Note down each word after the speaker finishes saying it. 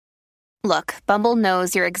Look, Bumble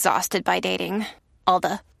knows you're exhausted by dating. All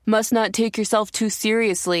the must not take yourself too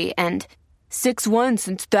seriously and 6'1"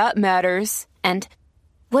 since that matters. And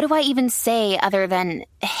what do I even say other than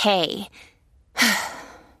hey?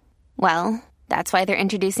 Well, that's why they're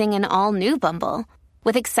introducing an all-new Bumble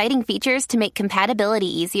with exciting features to make compatibility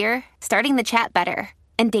easier, starting the chat better,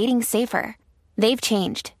 and dating safer. They've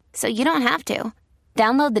changed, so you don't have to.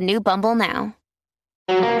 Download the new Bumble now.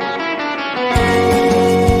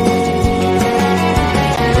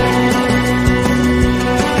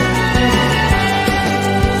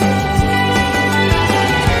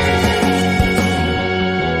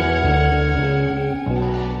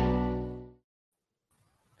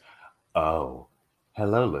 Oh,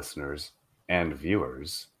 hello, listeners and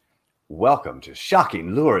viewers. Welcome to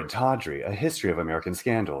Shocking, Lurid Tawdry, A History of American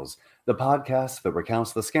Scandals, the podcast that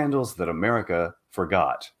recounts the scandals that America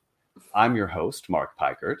forgot. I'm your host, Mark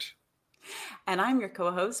Pikert. And I'm your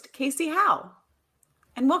co-host, Casey Howe.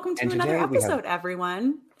 And welcome to another episode,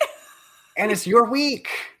 everyone. And it's your week.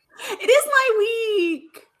 It is my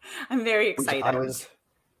week. I'm very excited. I was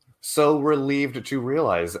so relieved to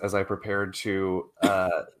realize as I prepared to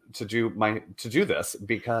do this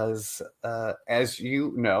because, as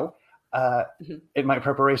you know, in my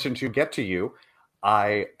preparation to get to you,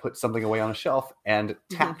 I put something away on a shelf and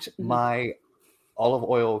tapped my olive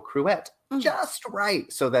oil cruet just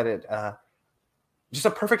right so that it just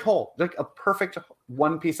a perfect hole, like a perfect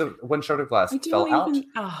one shard of glass fell out,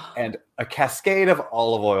 and a cascade of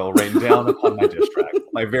olive oil rained down upon my dish rack,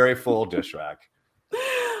 my very full dish rack.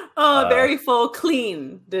 Oh, very full,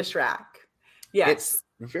 clean dish rack. Yes. It's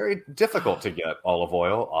very difficult to get olive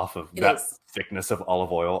oil off of thickness of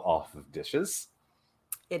olive oil off of dishes.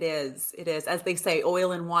 It is. As they say,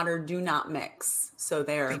 oil and water do not mix. So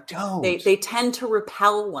they tend to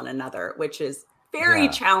repel one another, which is very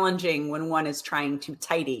challenging when one is trying to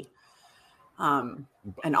tidy an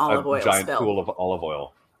olive oil giant spill. pool of olive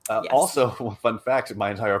oil. Yes. Also, fun fact,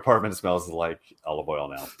 my entire apartment smells like olive oil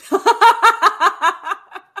now.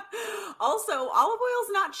 Also, olive oil's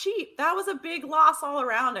not cheap. That was a big loss all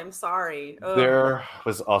around. I'm sorry. Ugh. There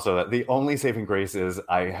was also that. The only saving grace is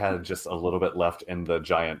I had just a little bit left in the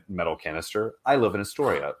giant metal canister. I live in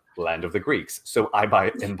Astoria, land of the Greeks. So I buy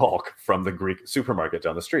it in bulk from the Greek supermarket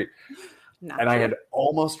down the street. I had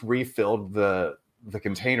almost refilled the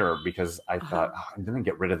container because I thought, I'm going to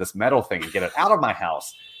get rid of this metal thing and get it out of my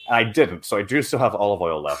house. And I didn't. So I do still have olive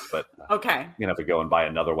oil left, but I'm going to have to go and buy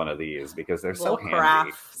another one of these because they're so handy.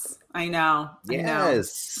 Crafts. I know.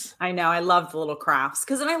 Yes. I know. I love the little crafts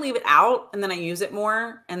because then I leave it out and then I use it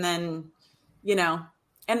more. And then,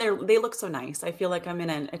 and they look so nice. I feel like I'm in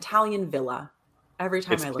an Italian villa every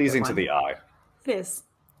time I look at one. It's pleasing to the eye.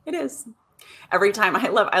 It is. Every time I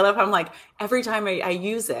love how I'm like, every time I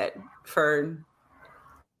use it for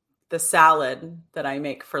the salad that I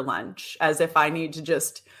make for lunch, as if I need to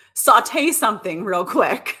just saute something real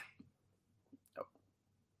quick.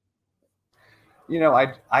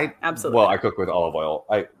 I absolutely. Well, I cook with olive oil.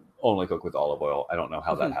 I only cook with olive oil. I don't know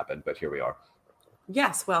how that happened, but here we are.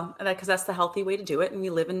 Yes, well, because that's the healthy way to do it, and we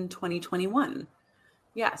live in 2021.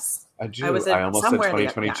 Yes, I do. I almost said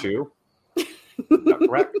 2022. Not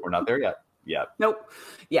correct. We're not there yet. Nope.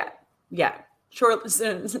 Yeah. Sure.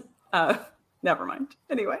 Never mind.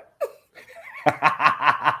 Anyway. So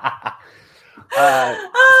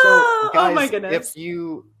guys, oh my goodness.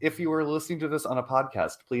 if you are listening to this on a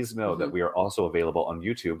podcast, please know that we are also available on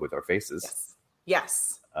YouTube with our faces.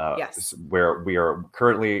 Yes. Where we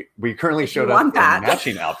currently showed up in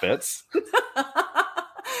matching outfits.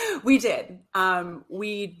 We did.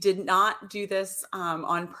 We did not do this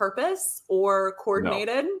on purpose or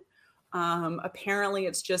coordinated. No. Apparently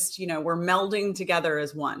it's just, we're melding together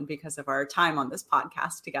as one because of our time on this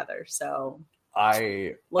podcast together. So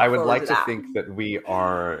I would like to think that we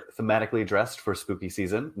are thematically dressed for spooky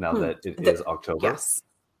season now that it is October. Yes.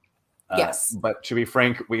 Yes. But to be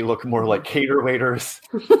frank, we look more like cater waiters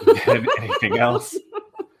than anything else.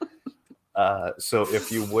 So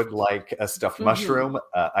if you would like a stuffed mushroom,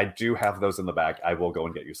 I do have those in the back. I will go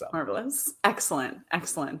and get you some. Marvelous. Excellent.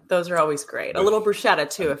 Those are always great. A little bruschetta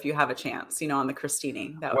too, if you have a chance, on the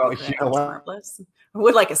crostini. That would be marvelous. I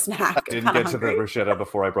would like a snack. I didn't get to the bruschetta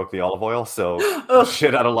before I broke the olive oil, so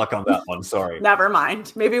shit out of luck on that one. Sorry. Never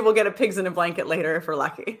mind. Maybe we'll get a pigs in a blanket later if we're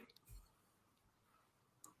lucky.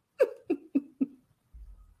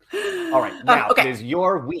 All right. Now it is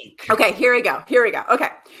your week. Okay, here we go. Okay.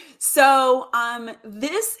 So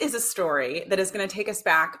this is a story that is going to take us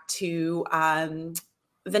back to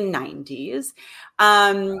the 90s.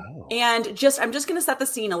 And I'm just going to set the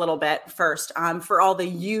scene a little bit first for all the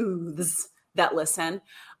youths that listen.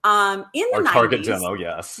 In the Our 90s, target demo,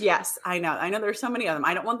 yes. Yes, I know. I know there's so many of them.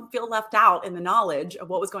 I don't want to feel left out in the knowledge of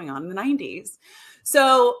what was going on in the 90s.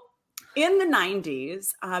 So in the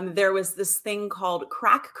 90s, there was this thing called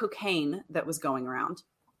crack cocaine that was going around.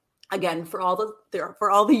 Again, for all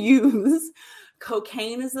the youths,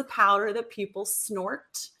 cocaine is the powder that people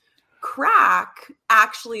snort. Crack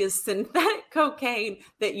actually is synthetic cocaine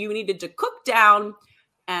that you needed to cook down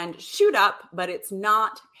and shoot up, but it's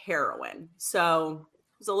not heroin. So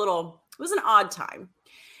it was an odd time.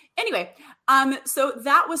 Anyway, so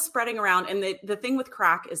that was spreading around. And the thing with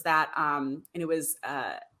crack is that, and it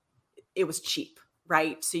was cheap,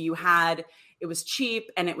 right? So it was cheap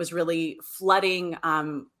and it was really flooding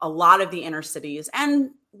a lot of the inner cities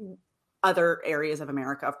and other areas of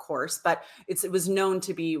America, of course, but it was known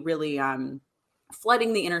to be really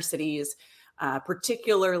flooding the inner cities,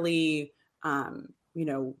 particularly,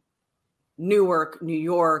 Newark, New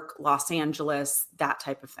York, Los Angeles, that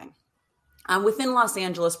type of thing. Within Los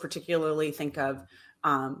Angeles, particularly, think of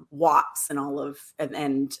Watts and all of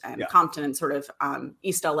and Compton and sort of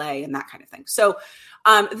East LA and that kind of thing. So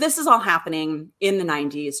this is all happening in the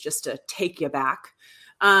 90s, just to take you back.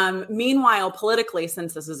 Meanwhile, politically,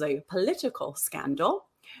 since this is a political scandal,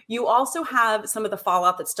 you also have some of the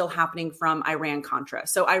fallout that's still happening from Iran-Contra.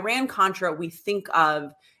 So Iran-Contra, we think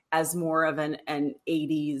of as more of an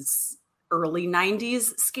 80s, early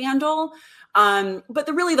 90s scandal. But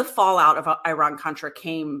the fallout of Iran-Contra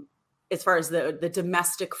came, as far as the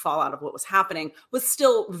domestic fallout of what was happening, was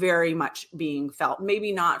still very much being felt.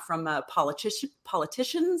 Maybe not from a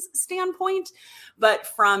politician's standpoint, but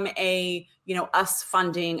from us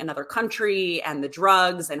funding another country and the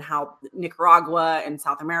drugs and how Nicaragua and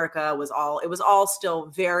South America was all still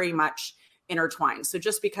very much intertwined. So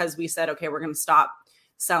just because we said, okay, we're going to stop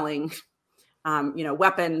selling,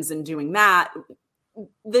 weapons and doing that,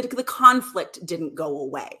 the conflict didn't go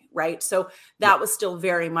away, right? So that was still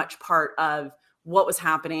very much part of what was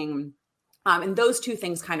happening. And those two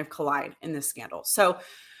things kind of collide in this scandal. So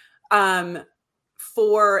and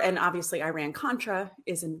obviously Iran-Contra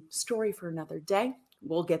is a story for another day.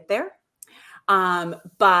 We'll get there.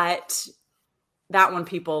 But that one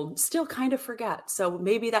people still kind of forget. So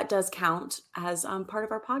maybe that does count as part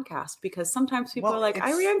of our podcast, because sometimes people are like,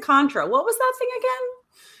 Iran-Contra, what was that thing again?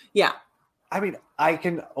 Yeah. I mean, I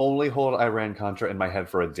can only hold Iran-Contra in my head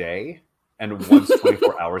for a day. And once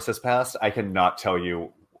 24 hours has passed, I cannot tell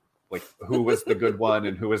you who was the good one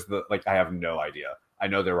and who was I have no idea. I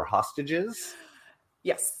know there were hostages.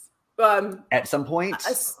 Yes. At some point.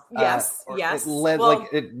 Yes.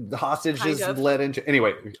 The hostages led into,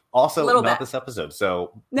 anyway, also not this episode.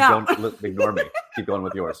 So no. Don't ignore me. Keep going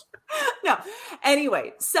with yours. No.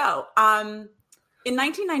 Anyway, so in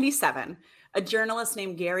 1997, a journalist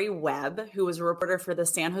named Gary Webb, who was a reporter for the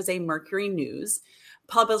San Jose Mercury News,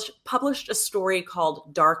 published a story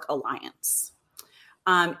called Dark Alliance.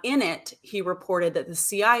 In it, he reported that the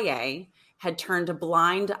CIA had turned a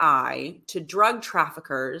blind eye to drug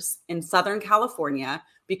traffickers in Southern California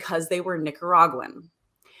because they were Nicaraguan.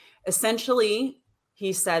 Essentially,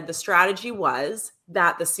 he said the strategy was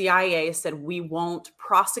that the CIA said, we won't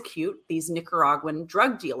prosecute these Nicaraguan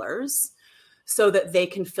drug dealers so that they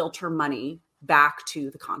can filter money back to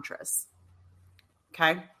the Contras.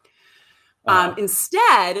 Okay.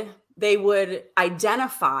 Instead, they would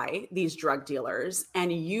identify these drug dealers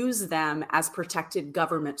and use them as protected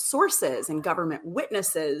government sources and government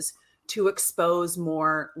witnesses to expose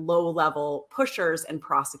more low-level pushers and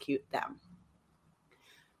prosecute them.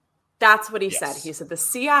 That's what he said. He said the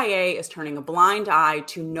CIA is turning a blind eye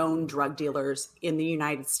to known drug dealers in the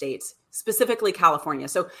United States, specifically California.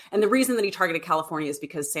 So, and the reason that he targeted California is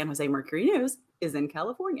because San Jose Mercury News is in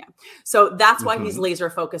California. So that's why he's laser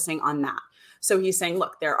focusing on that. So he's saying,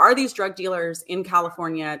 look, there are these drug dealers in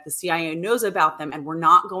California. The CIA knows about them, and we're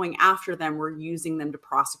not going after them. We're using them to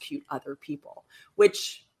prosecute other people,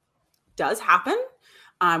 which does happen.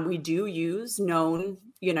 We do use known,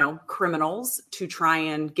 criminals to try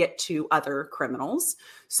and get to other criminals.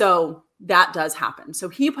 So that does happen. So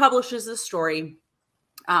he publishes this story,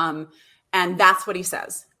 and that's what he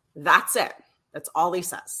says. That's it. That's all he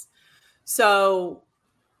says. So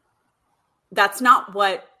that's not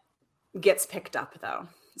what gets picked up, though.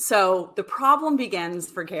 So the problem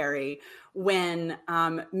begins for Gary when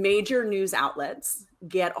major news outlets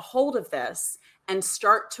get a hold of this and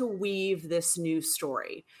start to weave this new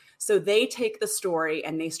story. So they take the story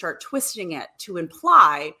and they start twisting it to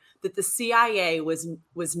imply that the CIA was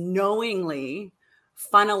knowingly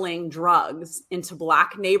funneling drugs into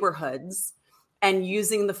Black neighborhoods and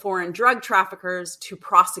using the foreign drug traffickers to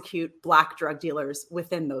prosecute Black drug dealers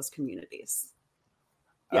within those communities.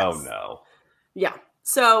 Yes. Oh, no. Yeah.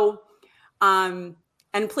 So, and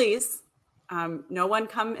please, no one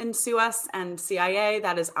come and sue us and CIA.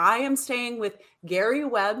 That is, I am staying with Gary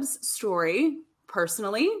Webb's story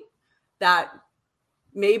personally, that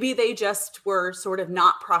maybe they just were sort of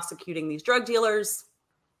not prosecuting these drug dealers,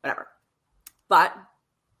 whatever. But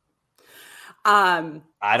I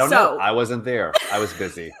don't know. I wasn't there. I was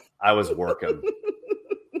busy. I was working.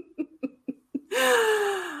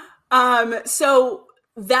 So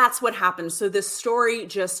that's what happened. So this story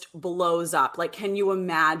just blows up. Like, can you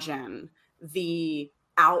imagine the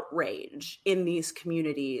outrage in these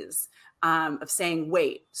communities of saying,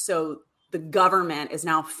 wait, so the government is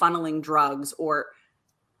now funneling drugs or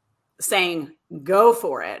saying, go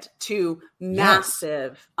for it, to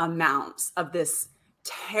massive amounts of this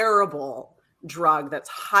terrible drug that's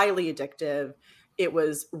highly addictive. It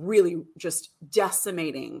was really just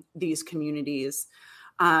decimating these communities.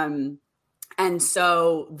 And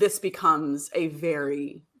so this becomes a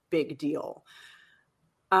very big deal.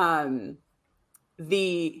 Oh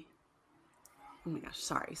my gosh,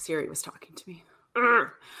 sorry, Siri was talking to me.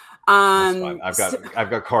 I've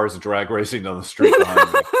got cars drag racing down the street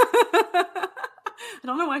behind me. I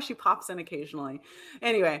don't know why she pops in occasionally.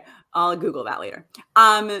 Anyway, I'll Google that later.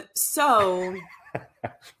 So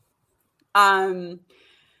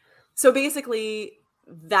basically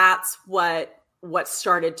that's what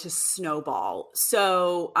started to snowball.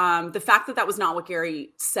 So the fact that was not what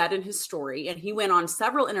Gary said in his story, and he went on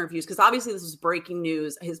several interviews, because obviously this was breaking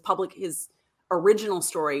news. His original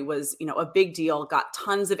story was, a big deal, got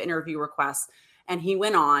tons of interview requests. And he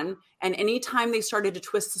went on, and anytime they started to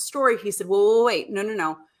twist the story, he said, well, wait,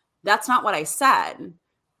 no, that's not what I said.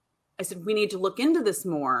 I said, we need to look into this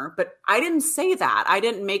more, but I didn't say that. I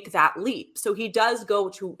didn't make that leap. So he does go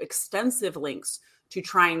to extensive lengths to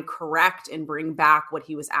try and correct and bring back what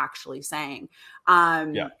he was actually saying.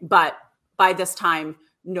 But by this time,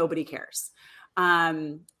 nobody cares.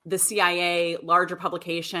 The CIA, larger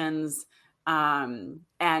publications,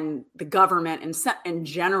 and the government in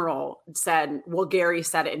general said, well, Gary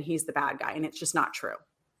said it and he's the bad guy. And it's just not true.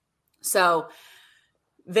 So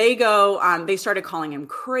they started calling him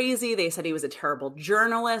crazy. They said he was a terrible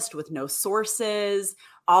journalist with no sources.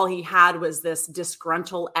 All he had was this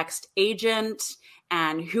disgruntled ex-agent,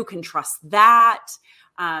 and who can trust that?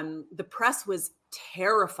 The press was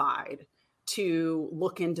terrified to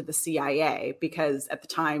look into the CIA because at the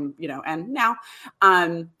time, and now,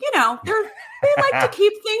 they like to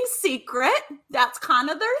keep things secret. That's kind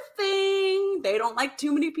of their thing. They don't like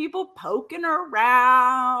too many people poking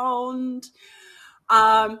around.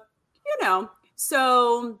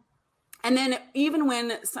 So, and then even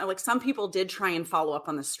when some people did try and follow up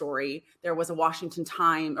on the story, there was a Washington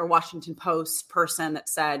Post person that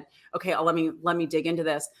said, okay, let me dig into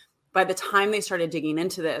this. By the time they started digging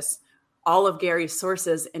into this, all of Gary's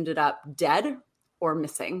sources ended up dead or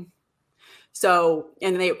missing. So,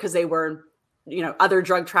 because they were, other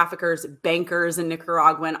drug traffickers, bankers in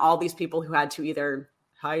Nicaragua, and all these people who had to either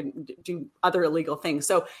do other illegal things.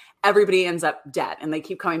 So everybody ends up dead, and they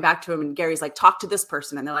keep coming back to him. And Gary's like, talk to this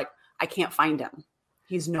person. And they're like, I can't find him.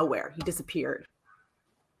 He's nowhere. He disappeared.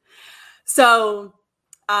 So,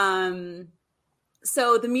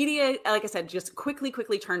 so the media, like I said, just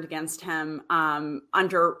quickly turned against him.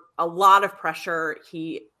 Under a lot of pressure,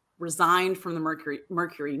 he resigned from the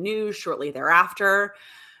Mercury News shortly thereafter.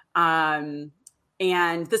 And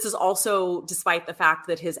this is also despite the fact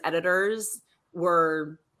that his editors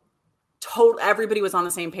were told, everybody was on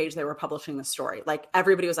the same page. They were publishing the story. Like,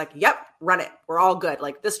 everybody was like, yep, run it. We're all good.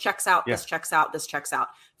 Like, this checks out, this checks out, this checks out.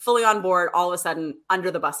 Fully on board. All of a sudden,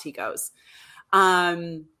 under the bus he goes.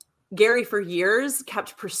 Gary, for years,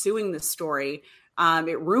 kept pursuing this story.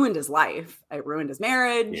 It ruined his life. It ruined his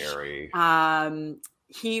marriage. Gary.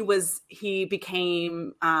 He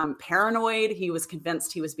became paranoid. He was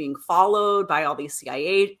convinced he was being followed by all these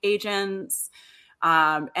CIA agents.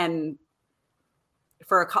 And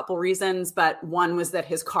for a couple reasons, but one was that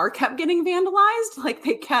his car kept getting vandalized. Like,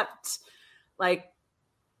 they kept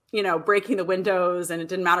breaking the windows, and it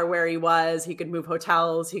didn't matter where he was. He could move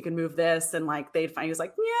hotels. He could move this. And they'd find, he was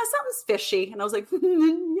like, yeah, something's fishy. And I was like,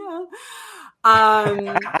 yeah,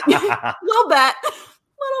 little bit.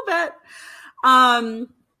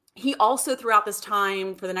 He also, throughout this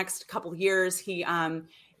time, for the next couple of years, he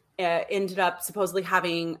ended up supposedly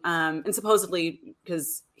having, and supposedly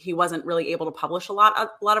because he wasn't really able to publish a lot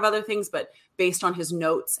of other things, but based on his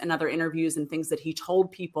notes and other interviews and things that he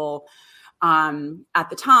told people at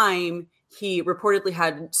the time, he reportedly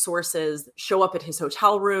had sources show up at his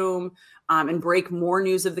hotel room and break more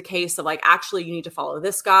news of the case of actually, you need to follow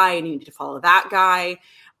this guy and you need to follow that guy.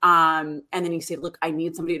 And then he said, look, I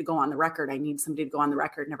need somebody to go on the record. I need somebody to go on the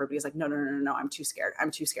record. And everybody's like, no, I'm too scared.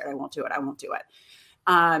 I'm too scared. I won't do it.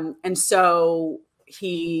 And so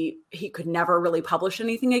he could never really publish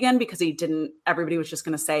anything again because everybody was just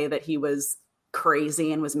going to say that he was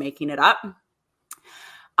crazy and was making it up.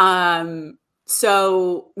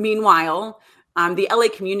 So meanwhile, the LA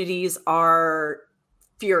communities are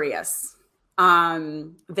furious.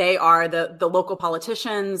 They are the local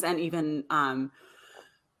politicians and even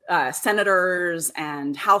senators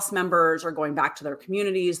and House members are going back to their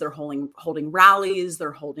communities. They're holding rallies.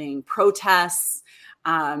 They're holding protests,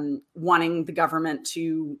 wanting the government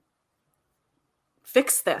to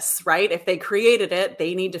fix this, right? If they created it,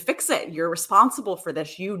 they need to fix it. You're responsible for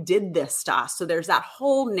this. You did this to us. So there's that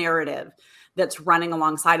whole narrative that's running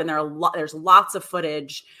alongside, and there's lots of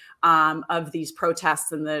footage of these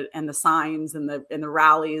protests and the signs and the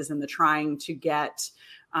rallies and the trying to get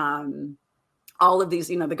all of these,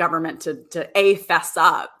 the government to fess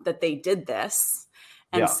up that they did this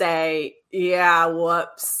and say, yeah,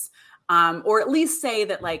 whoops, or at least say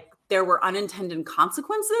that like there were unintended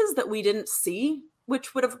consequences that we didn't see,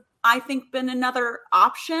 which would have, I think, been another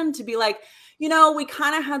option to be like, we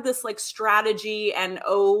kind of had this like strategy and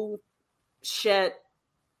oh shit,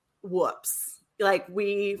 whoops, like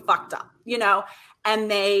we fucked up, and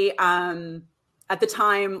they at the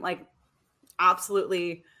time like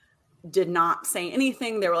absolutely did not say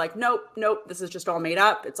anything. They were like, nope, this is just all made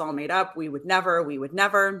up. It's all made up. We would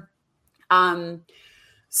never.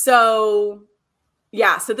 So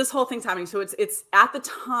yeah, so this whole thing's happening. So it's at the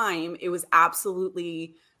time it was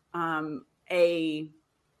absolutely a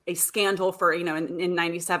scandal for, in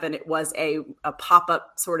 97, it was a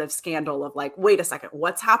pop-up sort of scandal of like, wait a second,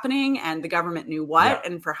 what's happening? And the government knew what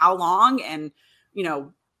and for how long. And,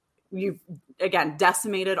 you've again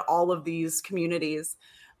decimated all of these communities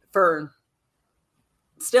for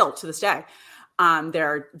still to this day. There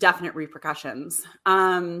are definite repercussions.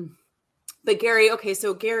 But Gary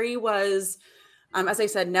was, as I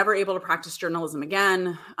said, never able to practice journalism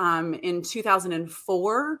again. In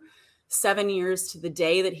 2004, 7 years to the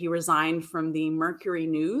day that he resigned from the Mercury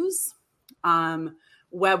News,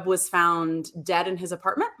 Webb was found dead in his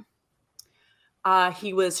apartment.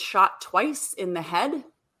 He was shot twice in the head,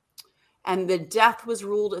 and the death was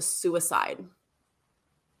ruled a suicide.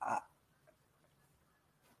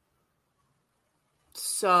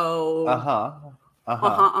 So.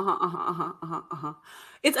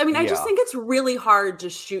 It's, I just think it's really hard to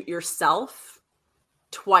shoot yourself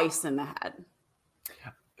twice in the head.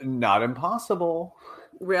 Not impossible.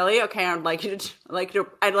 Really? Okay. I'd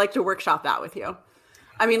like to workshop that with you.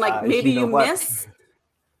 I mean, like maybe you miss,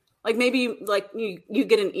 like maybe like you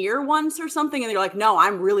get an ear once or something and you're like, no,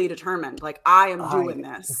 I'm really determined. Like I am doing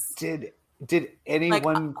this. Did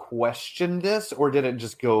anyone question this, or did it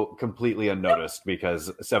just go completely unnoticed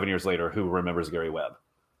because 7 years later, who remembers Gary Webb?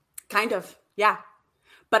 Kind of. Yeah.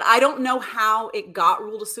 But I don't know how it got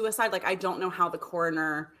ruled a suicide. Like, I don't know how the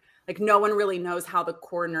coroner, like no one really knows how the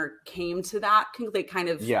coroner came to that. They kind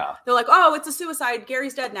of, they're like, oh, it's a suicide.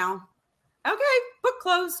 Gary's dead now. Okay. Book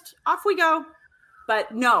closed. Off we go.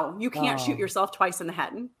 But no, you can't shoot yourself twice in the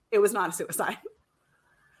head. It was not a suicide.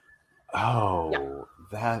 Oh,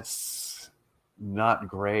 that's not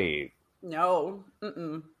great. No.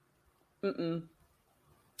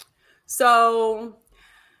 So,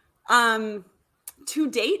 to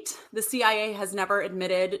date, the CIA has never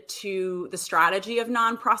admitted to the strategy of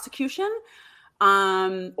non-prosecution,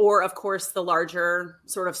 or, of course, the larger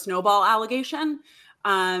sort of snowball allegation.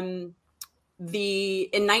 In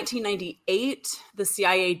 1998, the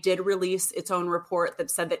CIA did release its own report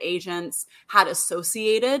that said that agents had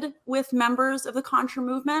associated with members of the Contra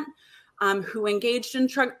movement who engaged in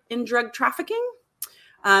drug trafficking.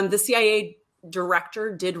 The CIA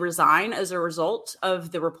director did resign as a result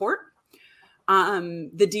of the report.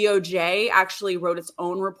 The DOJ actually wrote its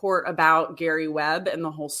own report about Gary Webb and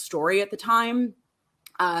the whole story at the time,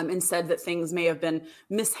 and said that things may have been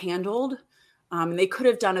mishandled. They could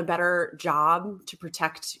have done a better job to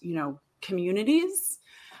protect, communities.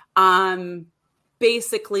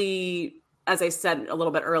 Basically, as I said a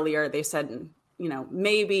little bit earlier, they said,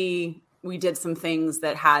 maybe we did some things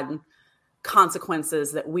that had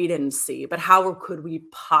consequences that we didn't see, but how could we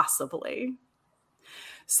possibly?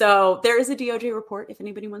 So there is a DOJ report if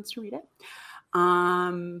anybody wants to read it.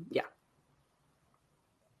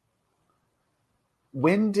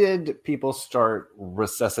 When did people start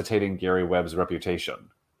resuscitating Gary Webb's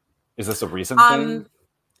reputation? Is this a recent thing?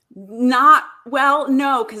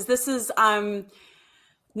 No, because this is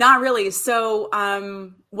Not really. So,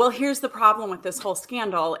 well, here's the problem with this whole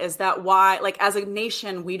scandal is that why, like, as a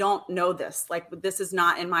nation, we don't know this. Like, this is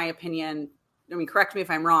not, in my opinion, I mean, correct me if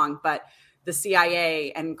I'm wrong, but the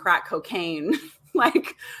CIA and crack cocaine,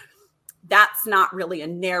 like, that's not really a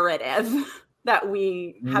narrative that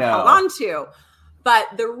we have held on to. But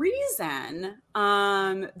the reason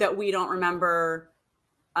that we don't remember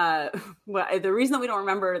the reason that we don't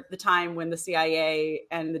remember the time when the CIA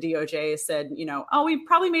and the DOJ said, you know, oh, we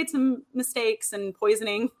probably made some mistakes in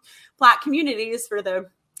poisoning Black communities for the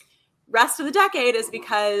rest of the decade is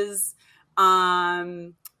because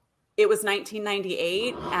it was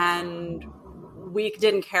 1998 and we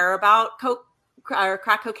didn't care about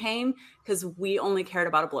crack cocaine because we only cared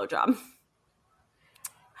about a blowjob.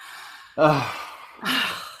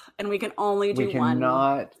 And we can only do one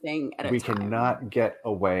thing at a time. We cannot get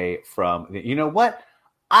away from, you know what?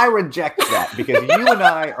 I reject that because you and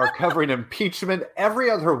I are covering impeachment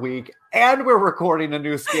every other week and we're recording a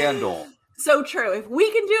new scandal. So true. If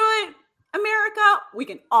we can do it, America, we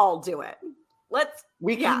can all do it.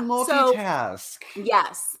 We can multitask. So,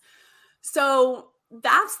 yes. So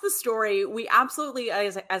that's the story. We absolutely,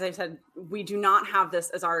 as I said, we do not have this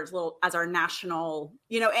as our national,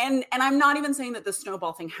 you know, and I'm not even saying that the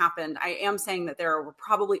snowball thing happened. I am saying that there were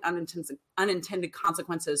probably unintended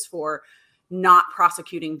consequences for not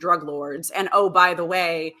prosecuting drug lords. And oh, by the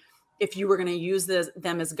way, if you were going to use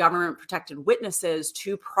them as government protected witnesses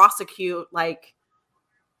to prosecute like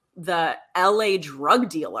the LA drug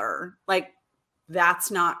dealer, like that's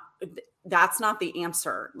not the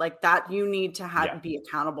answer. Like that, you need to be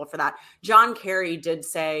accountable for that. John Kerry did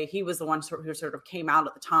say he was the one who sort of came out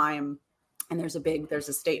at the time. And there's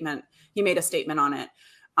a statement. He made a statement on it.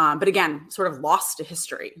 But again, sort of lost to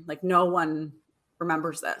history. Like no one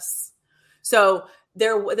remembers this. So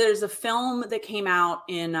there's a film that came out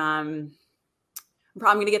in, I'm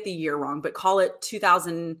probably going to get the year wrong, but call it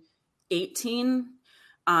 2018.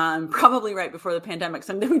 Probably right before the pandemic.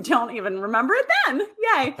 Some we don't even remember it then.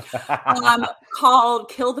 Yay. Called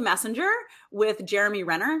Kill the Messenger with Jeremy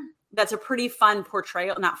Renner. That's a pretty fun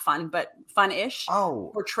portrayal, not fun, but fun-ish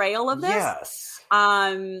portrayal of this. Yes.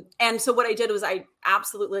 And so what I did was I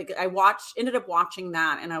absolutely, ended up watching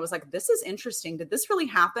that and I was like, this is interesting. Did this really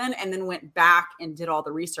happen? And then went back and did all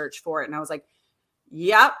the research for it. And I was like,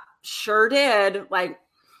 yep, sure did. Like,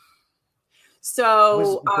 so.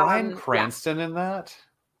 Was Bryan Cranston in that?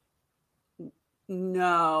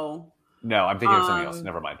 No, I'm thinking of something else.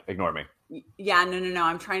 Never mind. Ignore me. Yeah, no.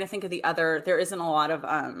 I'm trying to think of the other. There isn't a lot of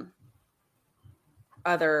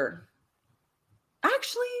other.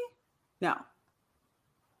 Actually, no.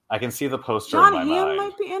 I can see the poster John in my Hamm mind.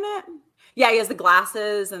 might be in it. Yeah, he has the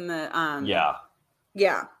glasses and the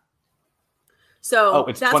Yeah. So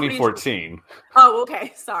it's 2014. Oh,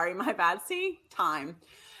 okay. Sorry, my bad. See, time.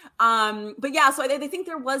 But yeah, so I think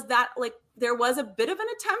there was that. Like, there was a bit of an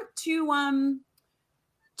attempt to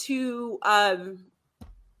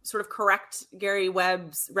sort of correct Gary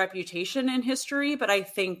Webb's reputation in history. But I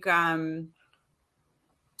think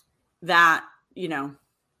that, you know,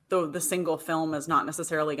 the single film is not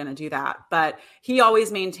necessarily going to do that. But he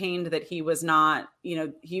always maintained that he was not, you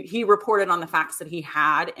know, he reported on the facts that he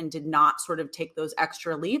had and did not sort of take those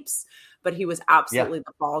extra leaps. But he was absolutely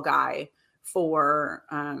the fall guy for,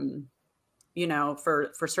 you know,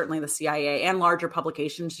 for certainly the CIA and larger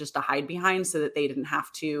publications just to hide behind so that they didn't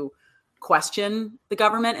have to question the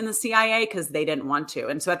government and the CIA because they didn't want to.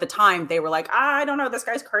 And so at the time they were like, I don't know, this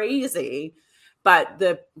guy's crazy. But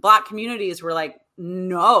the Black communities were like,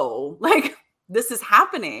 no, like this is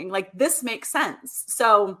happening. Like this makes sense.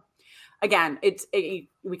 So again,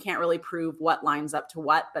 we can't really prove what lines up to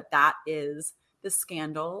what, but that is the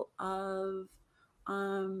scandal of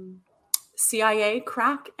CIA,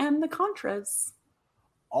 crack, and the Contras.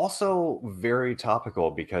 Also very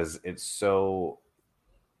topical because it's so,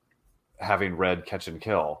 having read Catch and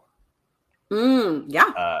Kill.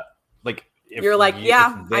 Yeah. Like if you're like,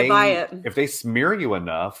 I buy it. If they smear you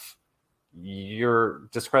enough, you're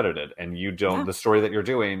discredited and you don't, the story that you're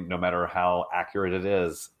doing, no matter how accurate it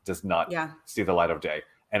is, does not see the light of day.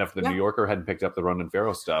 And if the New Yorker hadn't picked up the Ronan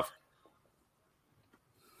Farrow stuff,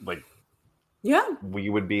 like, we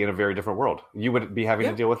would be in a very different world. You would be having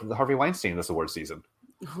to deal with Harvey Weinstein this award season.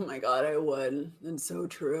 Oh my God, I would. It's so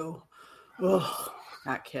true. Ugh,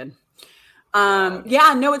 that kid.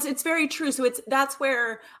 It's very true. So that's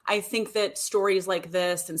where I think that stories like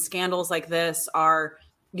this and scandals like this are,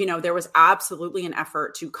 you know, there was absolutely an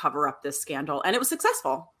effort to cover up this scandal and it was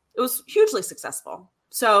successful. It was hugely successful.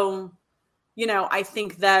 So, you know, I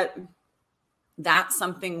think that that's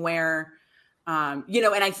something where, you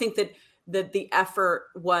know, and I think that the effort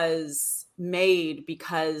was made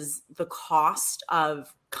because the cost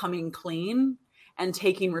of coming clean and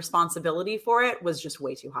taking responsibility for it was just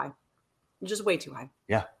way too high. Just way too high.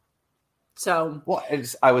 Yeah. So, well,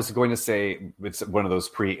 I was going to say it's one of those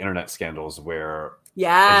pre-internet scandals where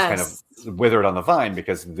yes, it just kind of withered on the vine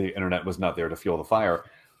because the internet was not there to fuel the fire.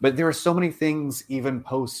 But there are so many things, even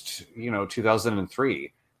post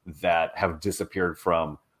 2003, that have disappeared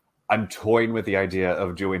from. I'm toying with the idea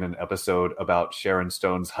of doing an episode about Sharon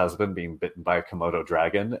Stone's husband being bitten by a Komodo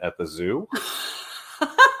dragon at the zoo.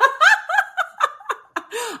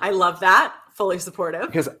 I love that. Fully supportive.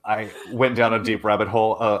 Because I went down a deep rabbit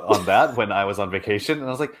hole on that when I was on vacation. And I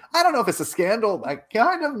was like, I don't know if it's a scandal. Like,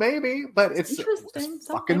 kind of, maybe. But it's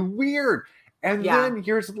fucking weird. And then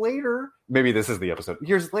years later, maybe this is the episode.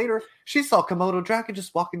 Years later, she saw Komodo dragon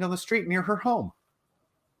just walking down the street near her home.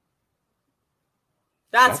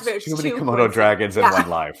 That's very too many Komodo dragons in one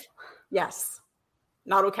life. Yes.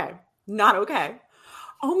 Not okay. Not okay.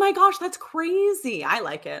 Oh my gosh, that's crazy. I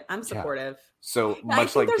like it. I'm supportive. Yeah. So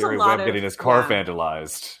much like Gary Webb getting his car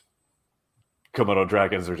vandalized, Komodo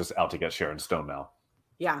dragons are just out to get Sharon Stone now.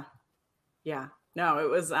 Yeah. Yeah. No,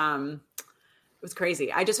 it was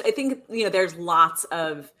crazy. I think, there's lots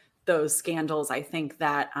of those scandals. I think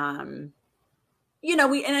that, and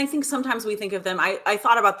I think sometimes we think of them. I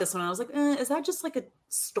thought about this one. I was like, is that just like a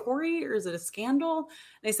story or is it a scandal?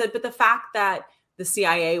 And I said, but the fact that the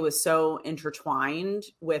CIA was so intertwined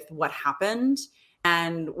with what happened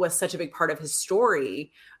and was such a big part of his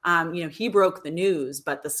story. He broke the news,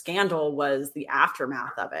 but the scandal was the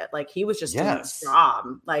aftermath of it. Like he was just doing his job.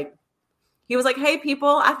 Like he was like, hey,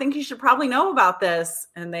 people, I think you should probably know about this.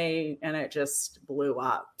 And it just blew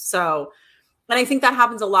up. So, and I think that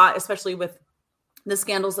happens a lot, especially with the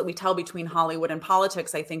scandals that we tell between Hollywood and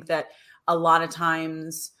politics. I think that a lot of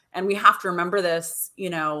times, and we have to remember this,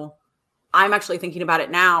 I'm actually thinking about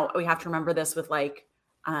it now. We have to remember this with like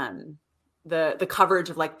the coverage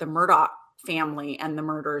of like the Murdaugh family and the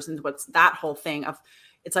murders and what's that whole thing of,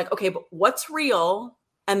 it's like, okay, but what's real?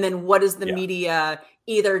 And then what is the media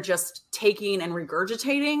either just taking and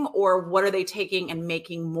regurgitating, or what are they taking and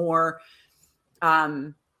making more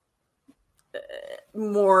better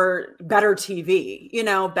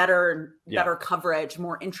TV, better coverage,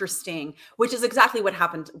 more interesting, which is exactly what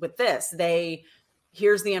happened with this.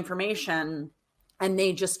 Here's the information and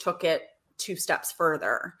they just took it 2 steps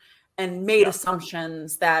further and made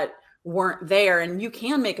assumptions that weren't there. And you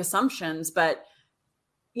can make assumptions, but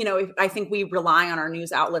I think we rely on our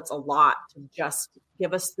news outlets a lot to just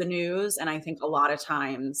give us the news. And I think a lot of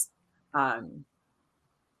times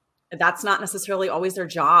that's not necessarily always their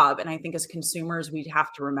job. And I think as consumers, we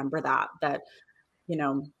have to remember that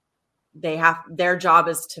their job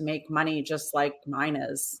is to make money just like mine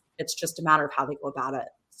is. It's just a matter of how they go about it.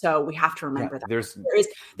 So we have to remember that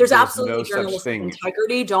there's absolutely no journalistic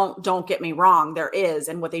integrity. Don't get me wrong. There is.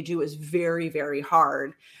 And what they do is very, very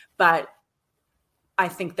hard. But I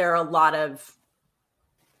think there are a lot of,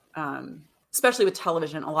 especially with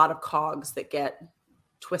television, a lot of cogs that get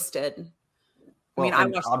twisted. Well, I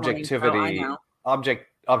watch objectivity.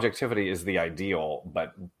 Objectivity is the ideal,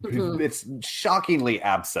 but it's shockingly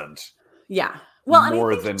absent. Yeah. Well,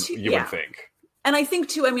 more than you would think. And I think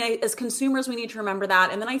too, as consumers, we need to remember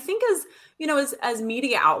that. And then I think as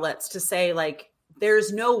media outlets to say like,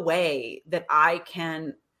 there's no way that I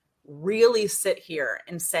can really sit here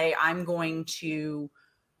and say, I'm going to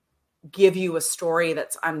give you a story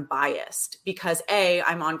that's unbiased because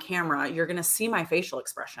I'm on camera. You're going to see my facial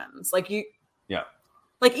expressions. Like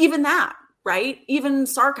like even that, right? Even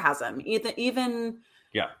sarcasm, even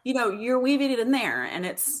you're weaving it in there. And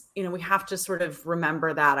it's, we have to sort of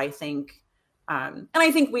remember that, I think. And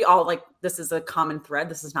I think we all this is a common thread.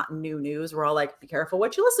 This is not new news. We're all like, be careful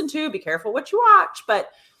what you listen to, be careful what you watch.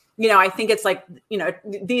 But, I think it's like,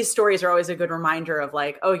 these stories are always a good reminder of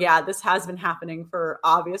like, oh yeah, this has been happening for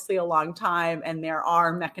obviously a long time. And there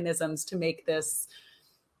are mechanisms to make this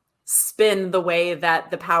spin the way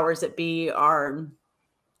that the powers that be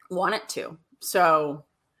want it to. So,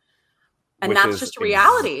 and that's just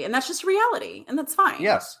reality. And that's just reality. And that's fine.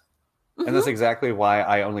 Yes. And that's exactly why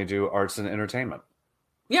I only do arts and entertainment.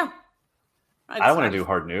 Yeah. I don't want to do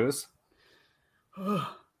hard news.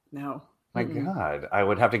 No. My God, I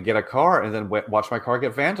would have to get a car and then watch my car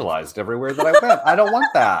get vandalized everywhere that I went. I don't want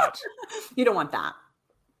that. You don't want that.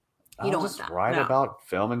 You don't want that. Write about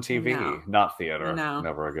film and TV, not theater. No.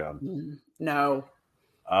 Never again. No.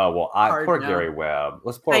 Oh, well, poor Gary Webb.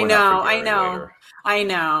 Let's pour one out for Gary later. I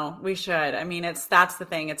know. We should. That's the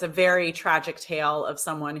thing. It's a very tragic tale of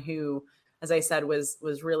someone who, as I said, was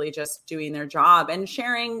really just doing their job and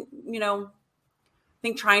sharing, I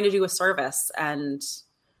think trying to do a service and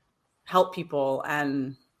help people,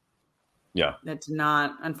 and yeah, it did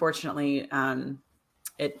not, unfortunately,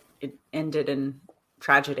 it ended in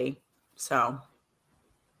tragedy. So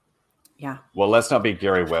yeah. Well, let's not be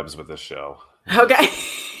Gary Webbs with this show. Okay.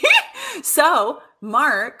 So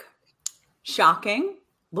Mark, shocking,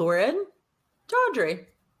 lurid, tawdry.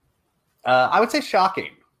 I would say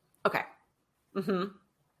shocking. Okay.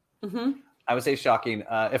 I would say shocking,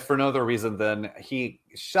 if for no other reason than he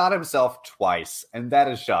shot himself twice, and that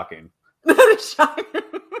is shocking. That is shocking.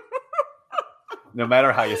 No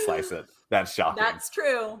matter how you slice it, that's shocking. That's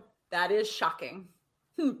true. That is shocking.